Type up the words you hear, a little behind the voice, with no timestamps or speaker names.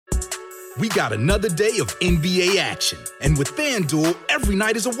We got another day of NBA action. And with FanDuel, every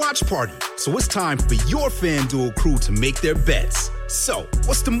night is a watch party. So it's time for your FanDuel crew to make their bets. So,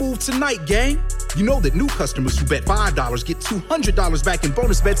 what's the move tonight, gang? You know that new customers who bet $5 get $200 back in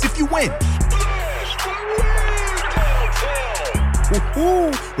bonus bets if you win.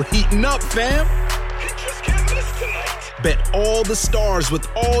 Woo-hoo, we're heating up, fam. Bet all the stars with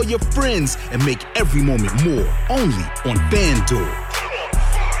all your friends and make every moment more only on FanDuel.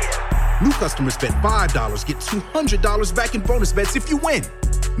 New customers bet $5, get $200 back in bonus bets if you win.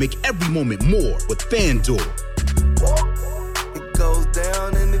 Make every moment more with FanDuel. It goes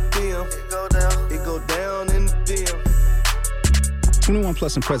down in the DM. It go down in the DM. 21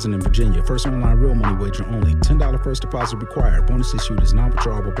 plus and present in Virginia. First online real money wager only. $10 first deposit required. Bonus issued is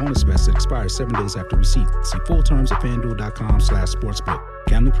non-withdrawable bonus bets that expires 7 days after receipt. See full terms at FanDuel.com/sportsbook.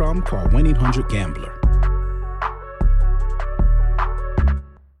 Gambling problem? Call 1-800-GAMBLER.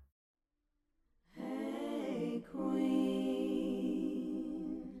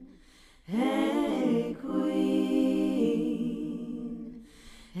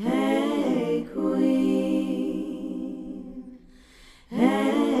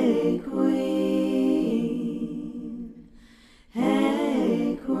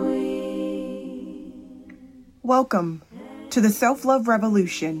 Welcome to the Self-Love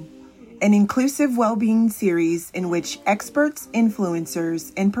Revolution, an inclusive well-being series in which experts,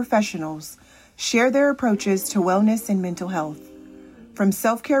 influencers, and professionals share their approaches to wellness and mental health, from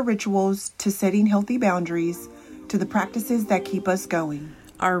self-care rituals to setting healthy boundaries to the practices that keep us going.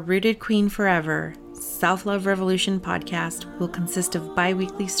 Our Rooted Queen Forever Self-Love Revolution podcast will consist of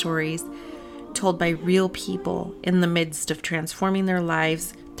bi-weekly stories told by real people in the midst of transforming their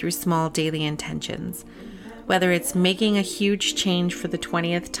lives through small daily intentions. Whether it's making a huge change for the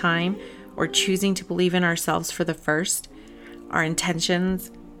 20th time or choosing to believe in ourselves for the first, our intentions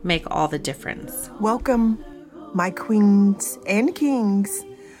make all the difference. Welcome, my queens and kings.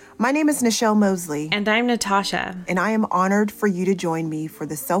 My name is Nichelle Mosley. And I'm Natasha. And I am honored for you to join me for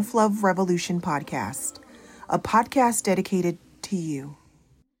the Self-Love Revolution podcast, a podcast dedicated to you.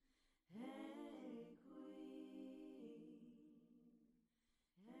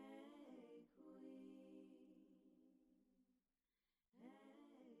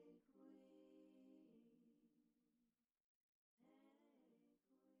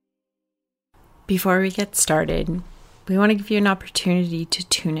 Before we get started, we want to give you an opportunity to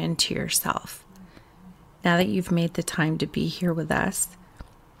tune into yourself. Now that you've made the time to be here with us,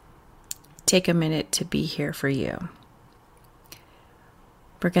 take a minute to be here for you.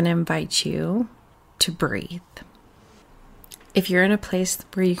 We're going to invite you to breathe. If you're in a place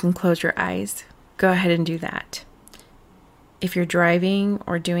where you can close your eyes, go ahead and do that. If you're driving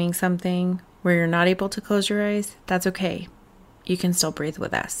or doing something where you're not able to close your eyes, that's okay. You can still breathe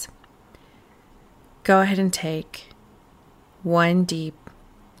with us. Go ahead and take one deep,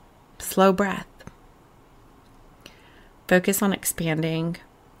 slow breath. Focus on expanding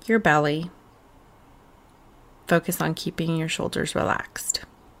your belly. Focus on keeping your shoulders relaxed.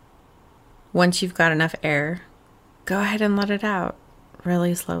 Once you've got enough air, go ahead and let it out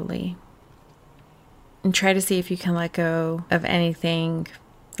really slowly. And try to see if you can let go of anything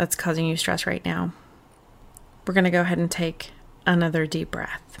that's causing you stress right now. We're going to go ahead and take another deep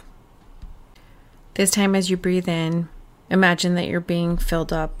breath. This time as you breathe in, imagine that you're being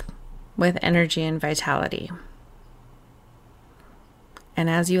filled up with energy and vitality. And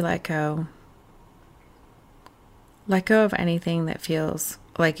as you let go of anything that feels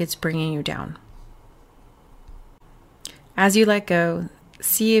like it's bringing you down. As you let go,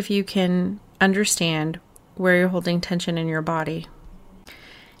 see if you can understand where you're holding tension in your body.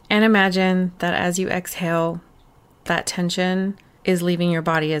 And imagine that as you exhale, that tension is leaving your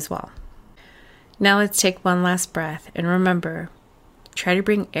body as well. Now let's take one last breath, and remember, try to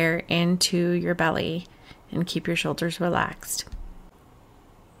bring air into your belly and keep your shoulders relaxed.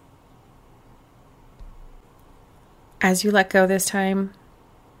 As you let go this time,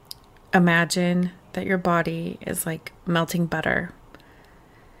 imagine that your body is like melting butter,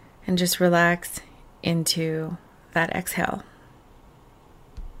 and just relax into that exhale.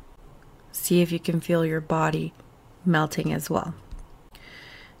 See if you can feel your body melting as well.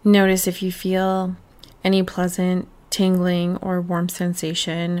 Notice if you feel any pleasant tingling or warm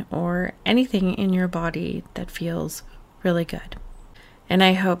sensation or anything in your body that feels really good. And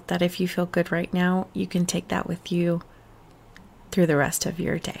I hope that if you feel good right now, you can take that with you through the rest of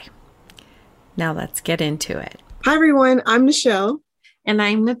your day. Now let's get into it. Hi, everyone. I'm Nichelle. And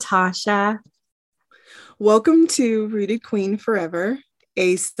I'm Natasha. Welcome to Rooted Queen Forever.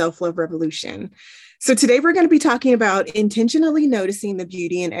 a self-love revolution. So today we're going to be talking about intentionally noticing the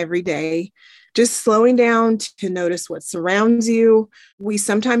beauty in every day, just slowing down to notice what surrounds you. We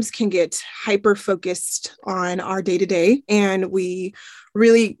sometimes can get hyper focused on our day-to-day, and we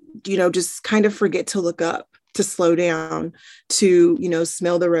really, just kind of forget to look up, to slow down, to,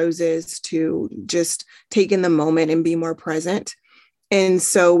 smell the roses, to just take in the moment and be more present. And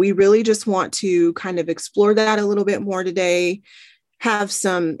so we really just want to kind of explore that a little bit more today, have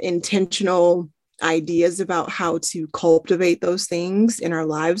some intentional ideas about how to cultivate those things in our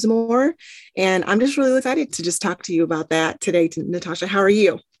lives more. And I'm just really excited to just talk to you about that today. Natasha, how are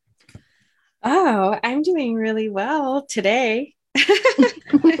you? Oh, I'm doing really well today.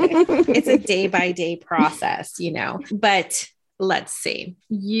 It's a day by day process, but let's see.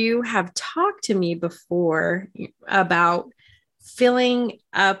 You have talked to me before about filling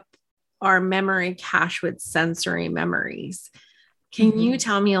up our memory cache with sensory memories. Can you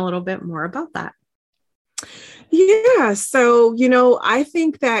tell me a little bit more about that? Yeah. So, I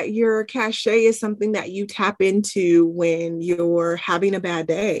think that your cache is something that you tap into when you're having a bad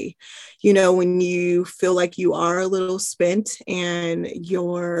day, when you feel like you are a little spent and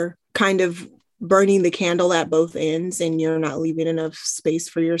you're kind of burning the candle at both ends and you're not leaving enough space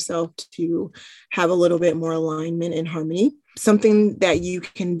for yourself to have a little bit more alignment and harmony. Something that you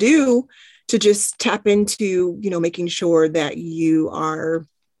can do to just tap into, making sure that you are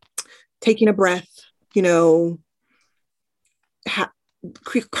taking a breath,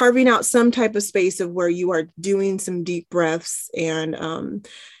 carving out some type of space of where you are doing some deep breaths and,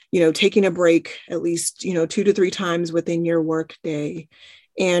 taking a break at least, 2 to 3 times within your work day,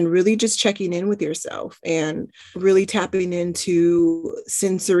 and really just checking in with yourself and really tapping into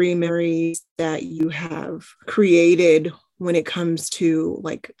sensory memories that you have created when it comes to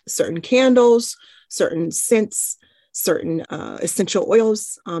like certain candles, certain scents, certain essential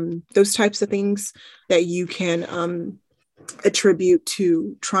oils, those types of things that you can attribute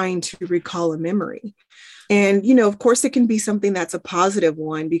to trying to recall a memory. And, of course, it can be something that's a positive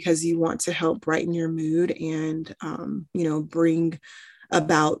one because you want to help brighten your mood and, bring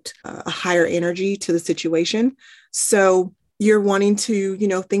about a higher energy to the situation. So you're wanting to,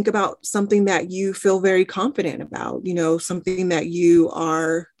 think about something that you feel very confident about, something that you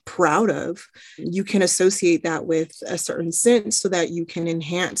are proud of. You can associate that with a certain scent so that you can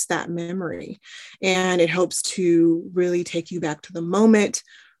enhance that memory. And it helps to really take you back to the moment,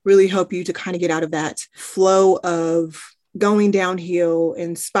 really help you to kind of get out of that flow of going downhill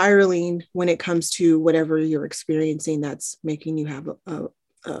and spiraling when it comes to whatever you're experiencing that's making you have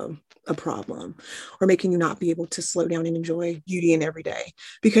a problem or making you not be able to slow down and enjoy beauty in every day.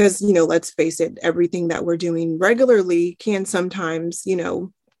 Because, let's face it, everything that we're doing regularly can sometimes,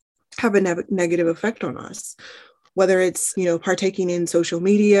 have a negative effect on us, whether it's, partaking in social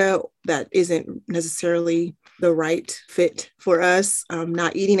media that isn't necessarily the right fit for us,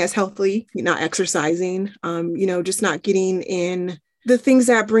 not eating as healthily, not exercising, just not getting in the things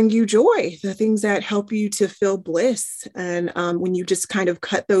that bring you joy, the things that help you to feel bliss. And when you just kind of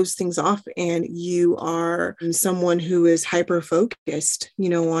cut those things off and you are someone who is hyper focused,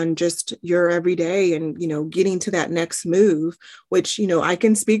 on just your everyday and, getting to that next move, which, I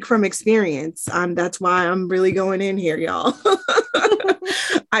can speak from experience. That's why I'm really going in here, y'all.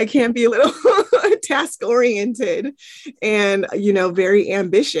 I can be a little task oriented and, very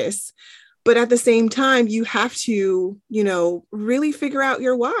ambitious. But at the same time, you have to, really figure out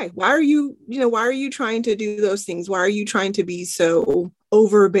your why. Why are you trying to do those things? Why are you trying to be so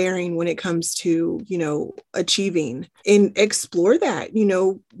overbearing when it comes to, achieving? And explore that,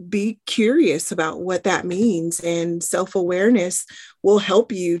 be curious about what that means. And self-awareness will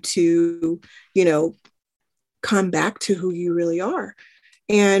help you to, come back to who you really are.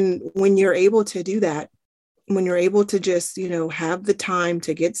 And when you're able to do that, when you're able to just, have the time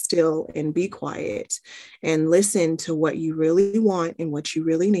to get still and be quiet and listen to what you really want and what you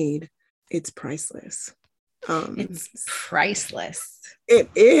really need, it's priceless. It's priceless. It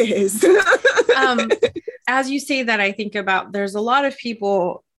is. As you say that, I think about there's a lot of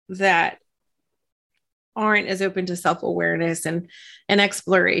people that aren't as open to self-awareness and an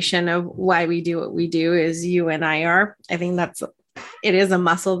exploration of why we do what we do as you and I are. I think it is a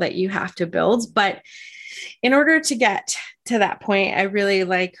muscle that you have to build, but in order to get to that point, I really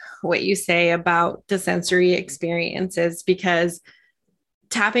like what you say about the sensory experiences, because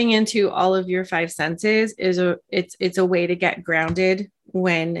tapping into all of your 5 senses it's a way to get grounded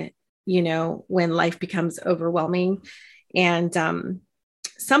when life becomes overwhelming. And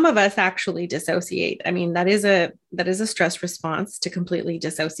some of us actually dissociate. I mean, that is a stress response to completely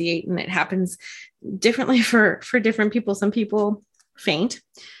dissociate, and it happens differently for different people. Some people faint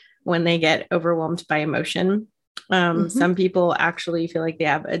when they get overwhelmed by emotion. Some people actually feel like they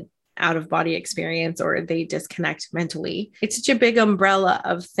have an out of body experience or they disconnect mentally. It's such a big umbrella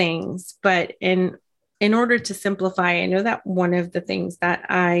of things, but in order to simplify, I know that one of the things that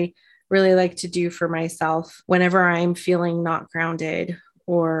I really like to do for myself whenever I'm feeling not grounded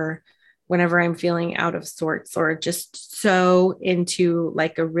or whenever I'm feeling out of sorts or just so into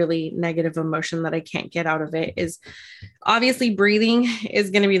like a really negative emotion that I can't get out of it is obviously breathing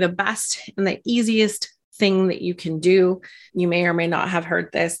is going to be the best and the easiest thing that you can do. You may or may not have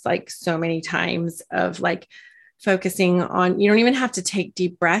heard this like so many times of like focusing on, you don't even have to take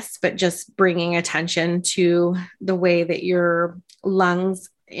deep breaths, but just bringing attention to the way that your lungs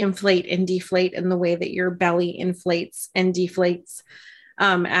inflate and deflate and the way that your belly inflates and deflates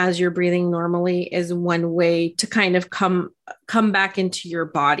as you're breathing normally is one way to kind of come back into your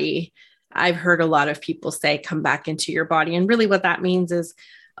body. I've heard a lot of people say, come back into your body. And really what that means is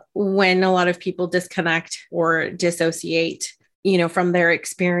when a lot of people disconnect or dissociate, from their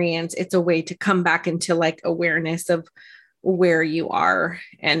experience, it's a way to come back into like awareness of where you are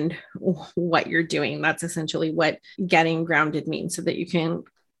and what you're doing. That's essentially what getting grounded means so that you can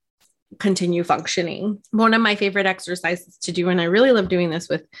continue functioning. One of my favorite exercises to do, and I really love doing this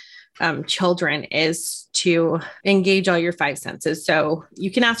with children, is to engage all your five senses. So you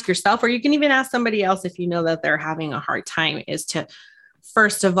can ask yourself, or you can even ask somebody else if you know that they're having a hard time, is to,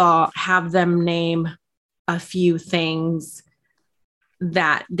 first of all, have them name a few things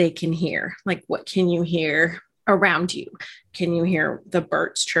that they can hear. Like, what can you hear around you? Can you hear the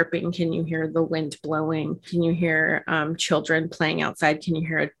birds chirping? Can you hear the wind blowing? Can you hear children playing outside? Can you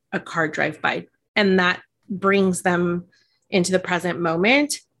hear a car drive by? And that brings them into the present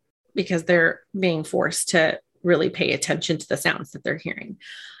moment because they're being forced to really pay attention to the sounds that they're hearing.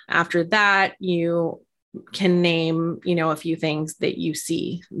 After that, you can name, a few things that you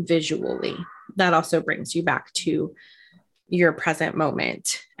see visually. That also brings you back to your present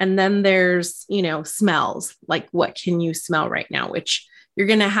moment. And then there's, smells, like what can you smell right now, which you're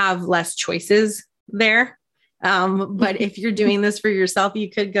going to have less choices there. But if you're doing this for yourself, you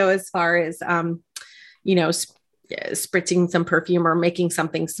could go as far as, spritzing some perfume or making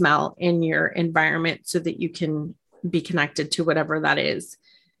something smell in your environment so that you can be connected to whatever that is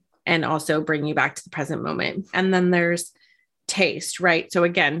and also bring you back to the present moment. And then there's taste, right? So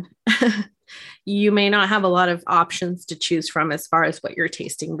again, you may not have a lot of options to choose from as far as what you're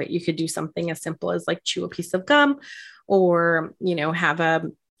tasting, but you could do something as simple as like chew a piece of gum or, have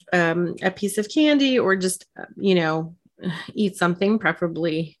a piece of candy or just, eat something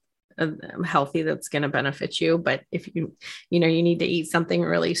preferably healthy that's going to benefit you. But if you need to eat something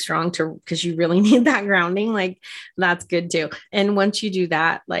really strong because you really need that grounding, like that's good too. And once you do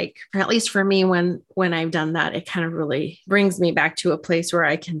that, like, at least for me, when I've done that, it kind of really brings me back to a place where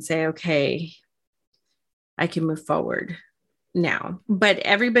I can say, okay, I can move forward now. But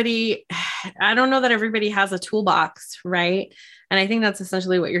I don't know that everybody has a toolbox, right? And I think that's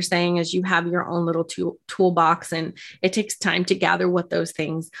essentially what you're saying is you have your own little toolbox and it takes time to gather what those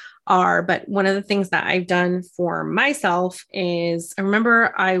things are. But one of the things that I've done for myself is I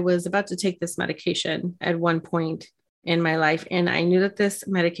remember I was about to take this medication at one point in my life. And I knew that this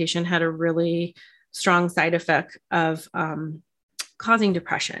medication had a really strong side effect of causing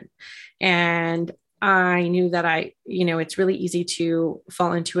depression. And I knew that it's really easy to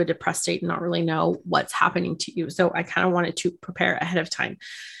fall into a depressed state and not really know what's happening to you. So I kind of wanted to prepare ahead of time.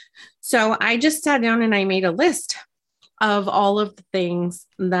 So I just sat down and I made a list of all of the things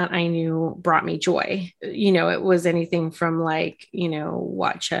that I knew brought me joy. It was anything from like,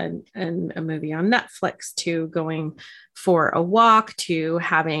 watch a movie on Netflix to going for a walk to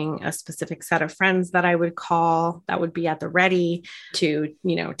having a specific set of friends that I would call that would be at the ready to,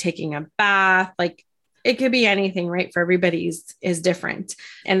 taking a bath. Like, it could be anything, right? For everybody's is different.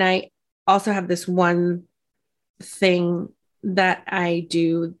 And I also have this one thing that I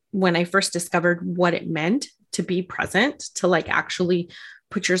do when I first discovered what it meant to be present, to like actually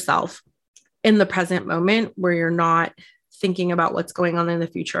put yourself in the present moment where you're not thinking about what's going on in the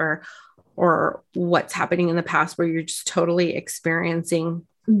future or what's happening in the past, where you're just totally experiencing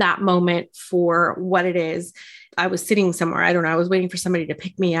that moment for what it is. I was sitting somewhere, I don't know, I was waiting for somebody to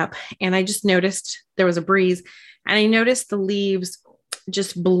pick me up and I just noticed there was a breeze and I noticed the leaves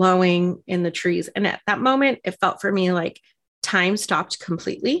just blowing in the trees. And at that moment, it felt for me like time stopped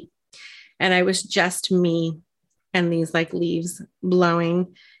completely. And I was just me and these like leaves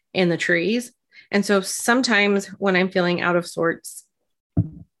blowing in the trees. And so sometimes when I'm feeling out of sorts,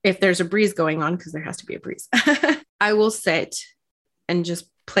 if there's a breeze going on, because there has to be a breeze, I will sit and just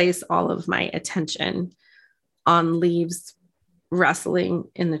place all of my attention on leaves rustling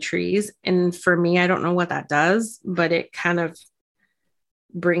in the trees. And for me, I don't know what that does, but it kind of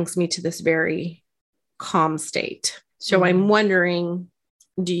brings me to this very calm state. So I'm wondering,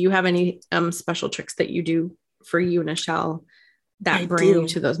 do you have any special tricks that you do for you, Nichelle, that bring you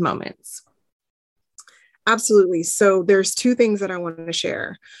to those moments? Absolutely. So there's two things that I want to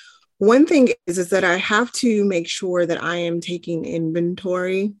share. One thing is that I have to make sure that I am taking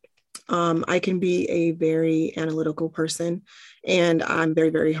inventory. I can be a very analytical person, and I'm very,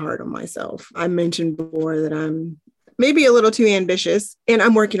 very hard on myself. I mentioned before that I'm maybe a little too ambitious, and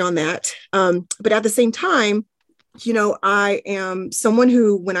I'm working on that. But at the same time, you know, I am someone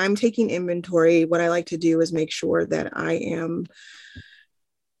who, when I'm taking inventory, what I like to do is make sure that I am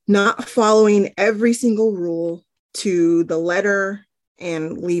not following every single rule to the letter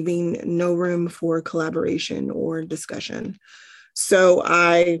and leaving no room for collaboration or discussion. So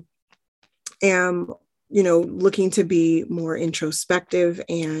I am, you know, looking to be more introspective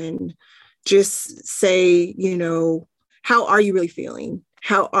and just say, you know, how are you really feeling?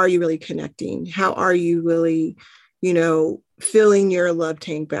 How are you really connecting? How are you really, you know, filling your love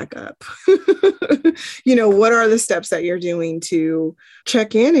tank back up? You know, what are the steps that you're doing to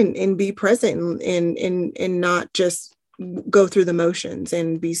check in and be present and not just go through the motions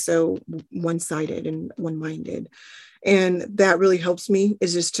and be so one-sided and one-minded? And that really helps me,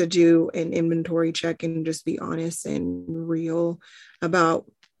 is just to do an inventory check and just be honest and real about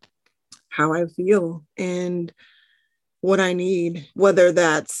how I feel and what I need, whether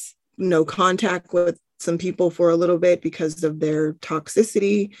that's no contact with some people for a little bit because of their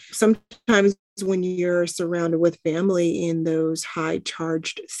toxicity. Sometimes when you're surrounded with family in those high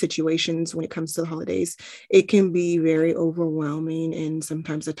charged situations, when it comes to the holidays, it can be very overwhelming and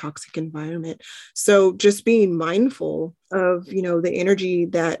sometimes a toxic environment. So just being mindful of, you know, the energy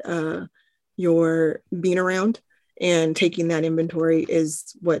that you're being around and taking that inventory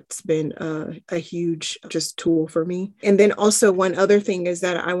is what's been a huge just tool for me. And then also one other thing is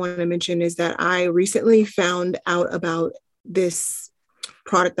that I want to mention is that I recently found out about this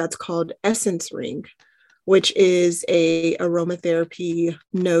product that's called Essence Ring, which is a aromatherapy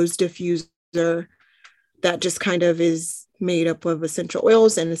nose diffuser that just kind of is made up of essential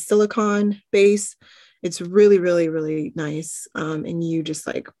oils and a silicone base. It's really, really, really nice. And you just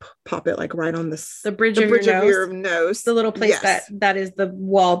like pop it like right on the bridge of your nose. The little place yes. that is the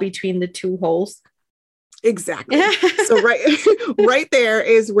wall between the two holes. Exactly. So right there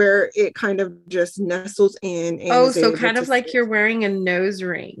is where it kind of just nestles in. And so kind of like you're wearing a nose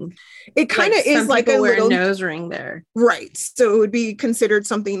ring. It kind of is like a little nose ring there. Right. So it would be considered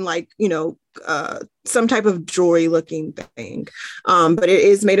something like, you know, some type of jewelry looking thing. But it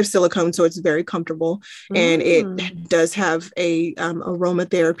is made of silicone, so it's very comfortable. And it does have a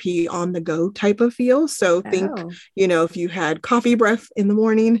aromatherapy on the go type of feel. So think, you know, if you had coffee breath in the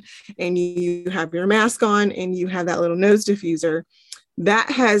morning and you have your mask on and you have that little nose diffuser,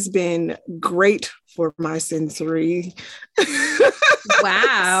 that has been great for my sensory.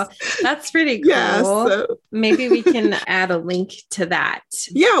 Wow, that's pretty cool. Yeah, so maybe we can add a link to that.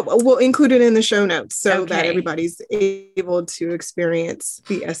 Yeah, we'll include it in the show notes so that everybody's able to experience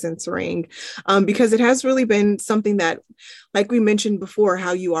the Essence Ring, because it has really been something that, like we mentioned before,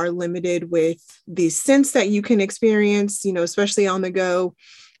 how you are limited with the scents that you can experience, you know, especially on the go.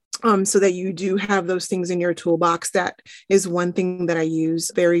 So that you do have those things in your toolbox. That is one thing that I use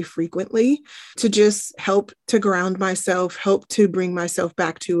very frequently to just help to ground myself, help to bring myself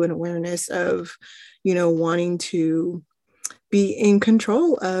back to an awareness of, you know, wanting to be in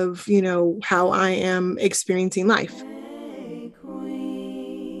control of, you know, how I am experiencing life.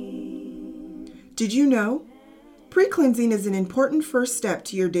 Did you know? Pre-cleansing is an important first step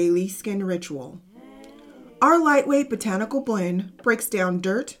to your daily skin ritual. Our lightweight botanical blend breaks down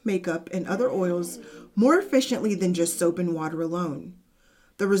dirt, makeup, and other oils more efficiently than just soap and water alone.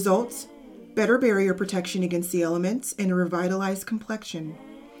 The results? Better barrier protection against the elements and a revitalized complexion.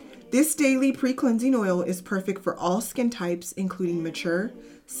 This daily pre-cleansing oil is perfect for all skin types, including mature,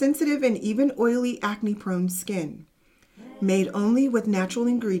 sensitive, and even oily acne-prone skin. Made only with natural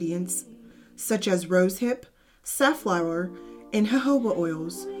ingredients such as rosehip, safflower, and jojoba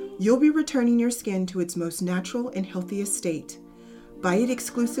oils, you'll be returning your skin to its most natural and healthiest state. Buy it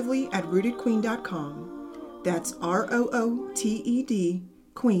exclusively at rootedqueen.com. That's ROOTED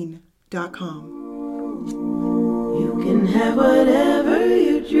queen.com. You can have whatever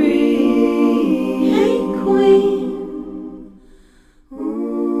you dream. Hey, queen.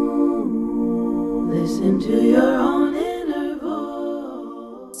 Ooh, listen to your own inner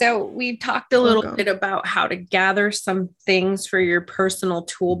voice. So we've talked a little bit about how to gather some things for your personal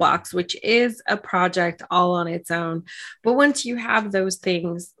toolbox, which is a project all on its own. But once you have those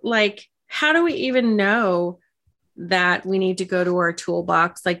things, like, how do we even know that we need to go to our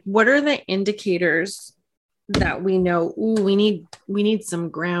toolbox? Like, what are the indicators that we know, ooh, we need some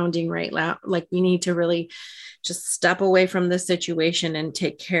grounding right now? Like, we need to really just step away from this situation and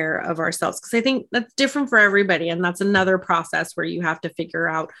take care of ourselves. Because I think that's different for everybody. And that's another process where you have to figure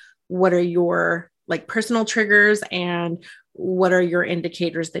out what are your like personal triggers and what are your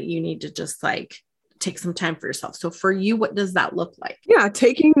indicators that you need to just like take some time for yourself. So for you, what does that look like? Yeah,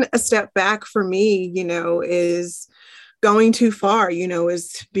 taking a step back for me, is going too far,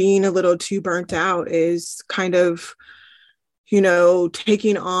 is being a little too burnt out, is kind of,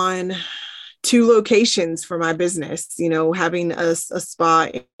 taking on 2 locations for my business, having a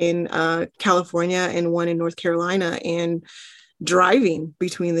spot in California and one in North Carolina, and driving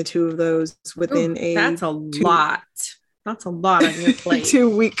between the 2 of those within that's a lot. That's a lot on your plate.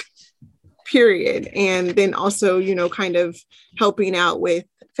 2-week period. And then also, kind of helping out with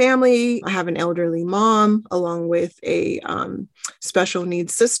family. I have an elderly mom along with a special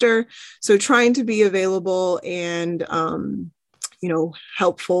needs sister. So trying to be available and,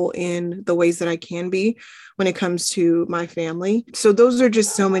 helpful in the ways that I can be when it comes to my family. So those are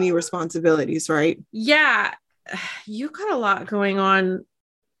just so many responsibilities, right? Yeah. You got a lot going on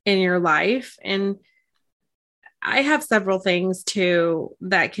in your life. And I have several things too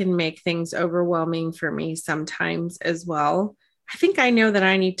that can make things overwhelming for me sometimes as well. I think I know that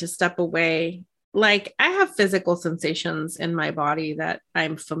I need to step away. Like, I have physical sensations in my body that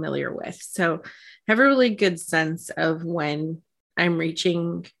I'm familiar with. So I have a really good sense of when I'm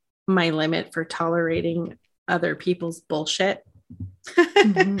reaching my limit for tolerating other people's bullshit.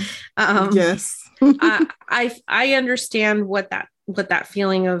 Mm-hmm. Yes. I understand what that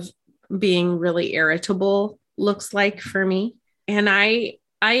feeling of being really irritable looks like for me. And I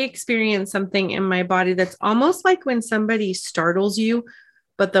experience something in my body that's almost like when somebody startles you,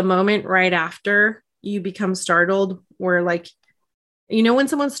 but the moment right after you become startled, where like, when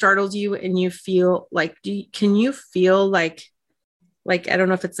someone startles you and you feel like, can you feel like, I don't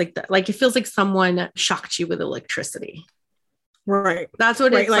know if it's like that, like it feels like someone shocked you with electricity. Right. That's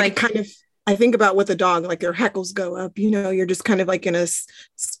what it's like. Kind of, I think about with a dog, like their hackles go up, you're just kind of like in a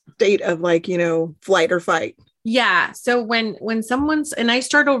state of like, flight or fight. Yeah. So when someone's, and I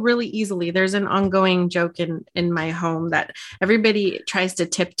startle really easily, there's an ongoing joke in my home that everybody tries to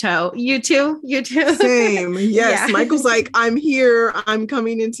tiptoe. You too. Same. Yes. Yeah. Michael's like, I'm here. I'm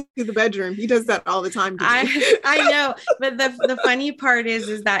coming into the bedroom. He does that all the time. I know. But the funny part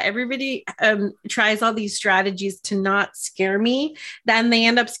is that everybody tries all these strategies to not scare me. Then they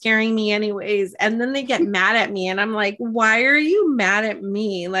end up scaring me anyways. And then they get mad at me. And I'm like, why are you mad at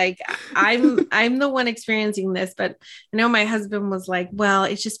me? Like I'm the one experiencing this. But my husband was like, well,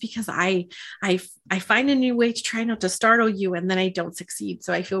 it's just because I find a new way to try not to startle you, and then I don't succeed,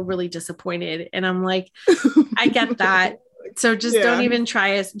 so I feel really disappointed. And I'm like, I get that. So just don't even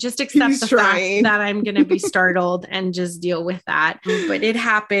try us. Just accept the fact that I'm going to be startled and just deal with that. But it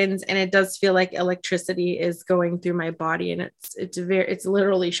happens, and it does feel like electricity is going through my body, and it's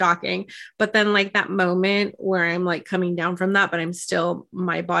literally shocking. But then like that moment where I'm like coming down from that, but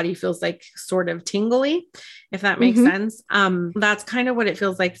my body feels like sort of tingly, if that makes sense. That's kind of what it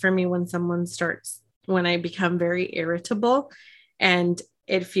feels like for me when I become very irritable, and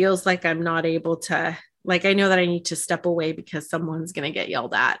it feels like I'm not able to, like, I know that I need to step away because someone's going to get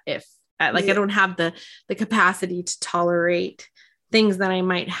yelled at I don't have the capacity to tolerate things that I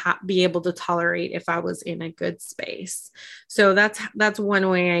might be able to tolerate if I was in a good space. So that's one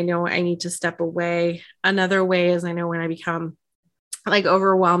way I know I need to step away. Another way is I know when I become like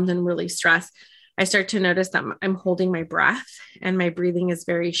overwhelmed and really stressed, I start to notice that I'm holding my breath and my breathing is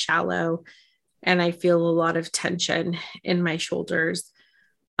very shallow, and I feel a lot of tension in my shoulders.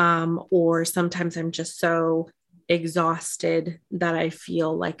 Or sometimes I'm just so exhausted that I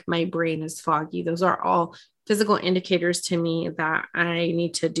feel like my brain is foggy. Those are all physical indicators to me that I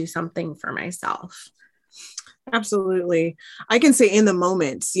need to do something for myself. Absolutely. I can say in the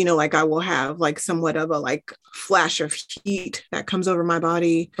moments, like I will have like somewhat of a like flash of heat that comes over my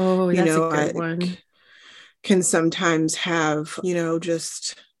body. Oh, that's a good one. Can sometimes have,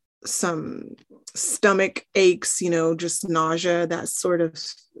 just some stomach aches, just nausea, that sort of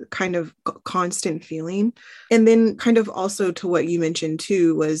kind of constant feeling. And then kind of also to what you mentioned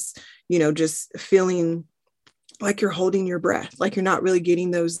too was, just feeling like you're holding your breath, like you're not really getting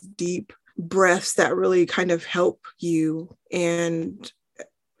those deep breaths that really kind of help you and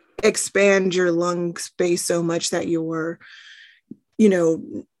expand your lung space so much that you're,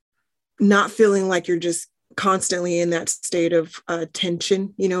 not feeling like you're just constantly in that state of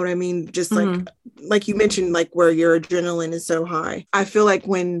tension. You know what I mean? Just like you mentioned, like where your adrenaline is so high. I feel like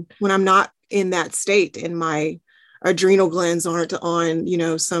when I'm not in that state and my adrenal glands aren't on, you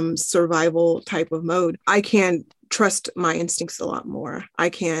know, some survival type of mode, I can trust my instincts a lot more. I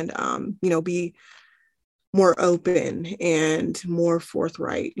can, you know, be more open and more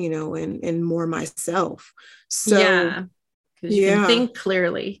forthright, you know, and more myself. So yeah, because you can think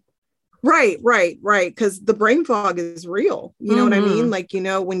clearly. Right. Because the brain fog is real. You know what I mean? Like, you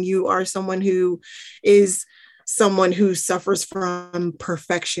know, when you are someone who suffers from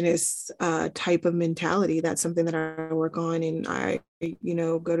perfectionist type of mentality, that's something that I work on and I, you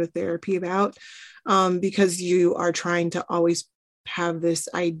know, go to therapy about, because you are trying to always have this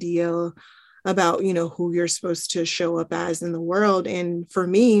idea about, you know, who you're supposed to show up as in the world. And for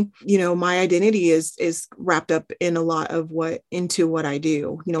me, you know, my identity is wrapped up in a lot of what I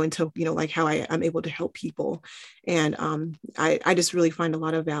do, you know, into, you know, like how I'm able to help people. And I just really find a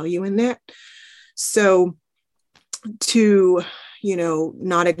lot of value in that. So to, you know,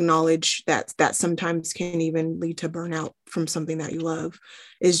 not acknowledge that sometimes can even lead to burnout from something that you love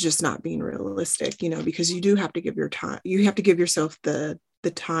is just not being realistic, you know, because you do have to give yourself the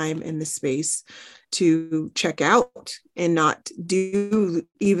time and the space to check out and not do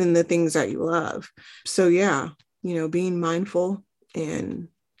even the things that you love. So yeah, you know, being mindful and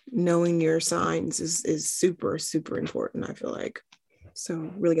knowing your signs is super, super important, I feel like.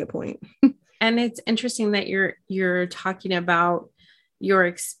 So really good point. And it's interesting that you're talking about your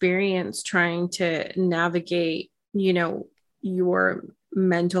experience trying to navigate, you know, your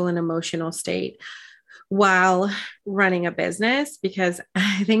mental and emotional state while running a business, because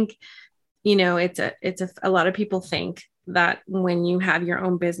I think, you know, a lot of people think that when you have your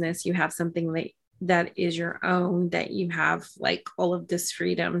own business, you have something that is your own, that you have like all of this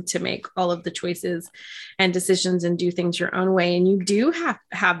freedom to make all of the choices and decisions and do things your own way. And you do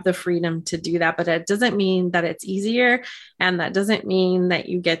have the freedom to do that, but it doesn't mean that it's easier. And that doesn't mean that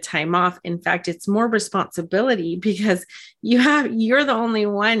you get time off. In fact, it's more responsibility because you're the only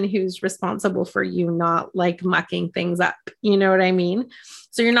one who's responsible for you not like mucking things up. You know what I mean?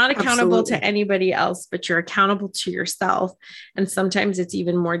 So you're not accountable Absolutely. to anybody else, but you're accountable to yourself. And sometimes it's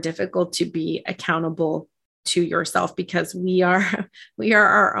even more difficult to be accountable to yourself because we are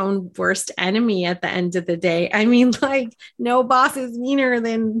our own worst enemy at the end of the day. I mean, like no boss is meaner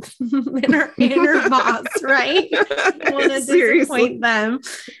than our inner boss, right? I want to disappoint them.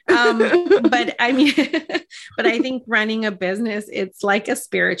 But I mean, but I think running a business, it's like a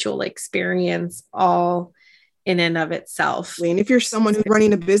spiritual experience all in and of itself. And if you're someone who's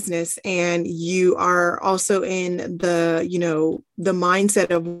running a business and you are also in the, you know, the mindset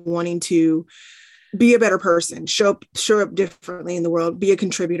of wanting to be a better person, show up differently in the world, be a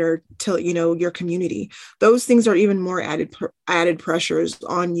contributor to, you know, your community, those things are even more added pressures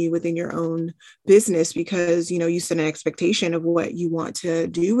on you within your own business because, you know, you set an expectation of what you want to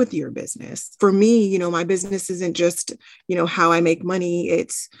do with your business. For me, you know, my business isn't just, you know, how I make money.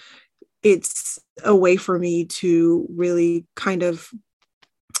 It's a way for me to really kind of,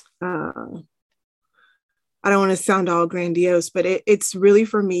 I don't want to sound all grandiose, but it's really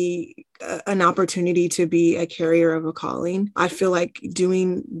for me an opportunity to be a carrier of a calling. I feel like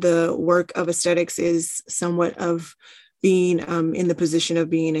doing the work of aesthetics is somewhat of being in the position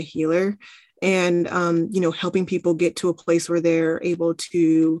of being a healer and, you know, helping people get to a place where they're able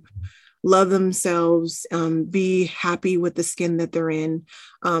to love themselves, be happy with the skin that they're in.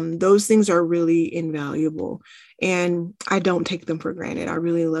 Those things are really invaluable. And I don't take them for granted. I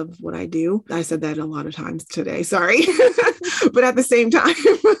really love what I do. I said that a lot of times today, sorry. But at the same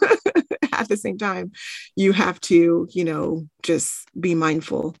time, you have to, you know, just be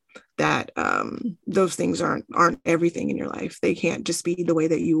mindful that those things aren't everything in your life. They can't just be the way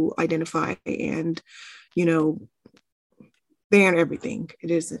that you identify and, you know, they aren't everything.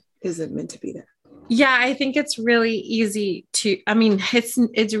 It isn't meant to be that. Yeah, I think it's really easy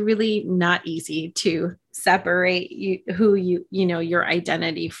it's really not easy to separate your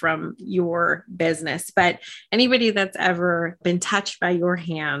identity from your business. But anybody that's ever been touched by your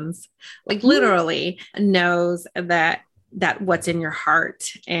hands, like literally knows that what's in your heart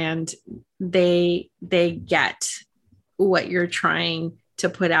and they get what you're trying to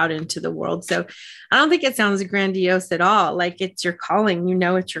put out into the world. So I don't think it sounds grandiose at all. Like it's your calling, you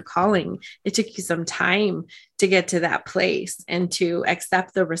know, it's your calling. It took you some time to get to that place and to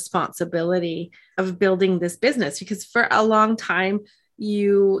accept the responsibility of building this business, because for a long time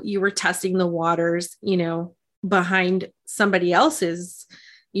you were testing the waters, you know, behind somebody else's,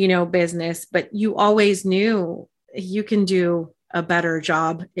 you know, business, but you always knew you can do a better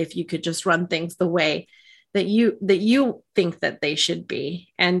job if you could just run things the way that you think that they should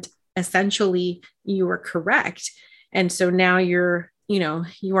be. And essentially you were correct. And so now you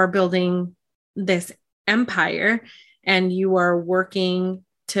are building this empire, and you are working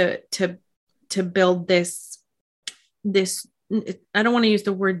to build this, I don't want to use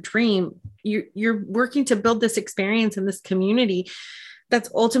the word dream. You're working to build this experience in this community that's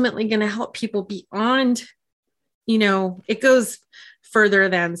ultimately going to help people beyond, it goes further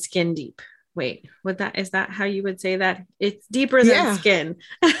than skin deep. Wait, is that how you would say that? It's deeper than skin.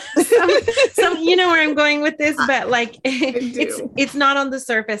 So you know where I'm going with this, but like it's not on the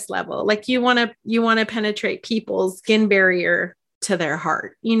surface level. Like you want to penetrate people's skin barrier to their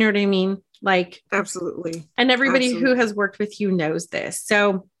heart. You know what I mean? Like, absolutely. And everybody who has worked with you knows this.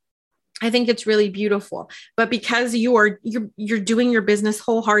 So I think it's really beautiful, but because you're doing your business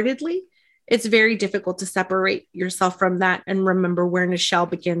wholeheartedly, it's very difficult to separate yourself from that and remember where Nichelle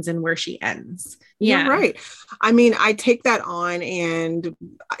begins and where she ends. Yeah. You're right. I mean, I take that on, and,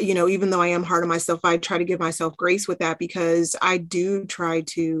 even though I am hard on myself, I try to give myself grace with that, because I do try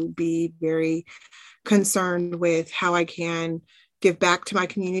to be very concerned with how I can give back to my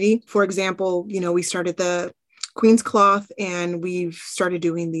community. For example, we started the Queen's Cloth, and we've started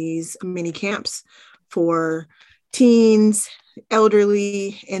doing these mini camps for teens,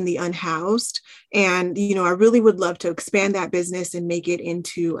 elderly, and the unhoused. And, I really would love to expand that business and make it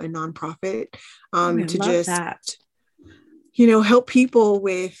into a nonprofit, to just, help people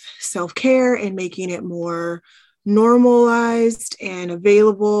with self-care and making it more normalized and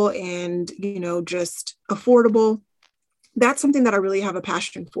available and, just affordable. That's something that I really have a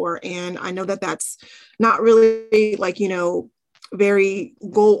passion for. And I know that that's not really very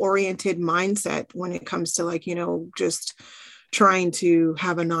goal-oriented mindset when it comes to just trying to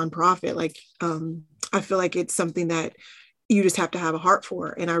have a nonprofit. I feel like it's something that you just have to have a heart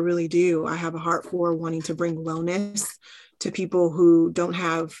for. And I really do. I have a heart for wanting to bring wellness to people who don't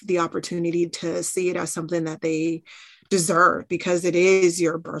have the opportunity to see it as something that they deserve, because it is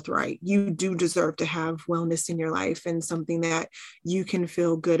your birthright. You do deserve to have wellness in your life, and something that you can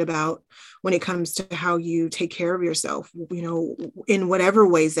feel good about when it comes to how you take care of yourself, in whatever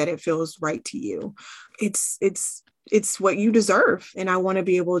ways that it feels right to you. It's what you deserve. And I want to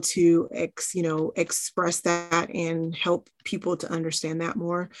be able to, express that and help people to understand that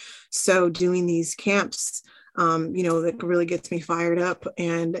more. So doing these camps, that really gets me fired up,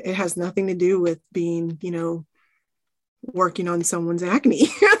 and it has nothing to do with being, working on someone's acne.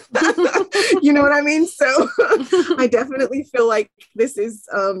 You know what I mean? So I definitely feel like this is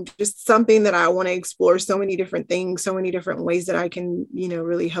just something that I want to explore, so many different things, so many different ways that I can,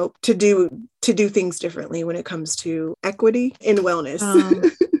 really help to do things differently when it comes to equity and wellness.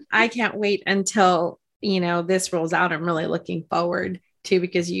 I can't wait until, this rolls out. I'm really looking forward to,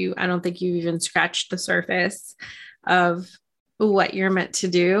 because I don't think you even scratched the surface of what you're meant to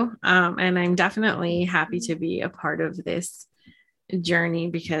do. And I'm definitely happy to be a part of this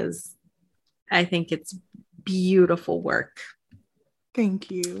journey, because I think it's beautiful work. Thank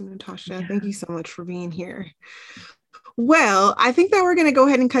you, Natasha. Yeah. Thank you so much for being here. Well, I think that we're going to go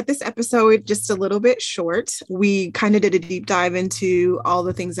ahead and cut this episode just a little bit short. We kind of did a deep dive into all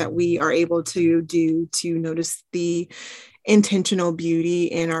the things that we are able to do to notice the intentional beauty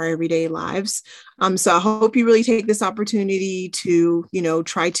in our everyday lives. So I hope you really take this opportunity to,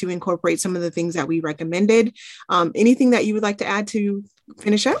 try to incorporate some of the things that we recommended. Anything that you would like to add to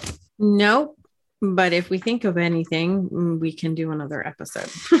finish up? Nope. But if we think of anything, we can do another episode.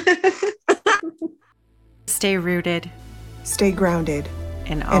 Stay rooted. Stay grounded.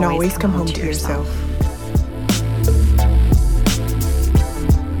 And always come home to yourself.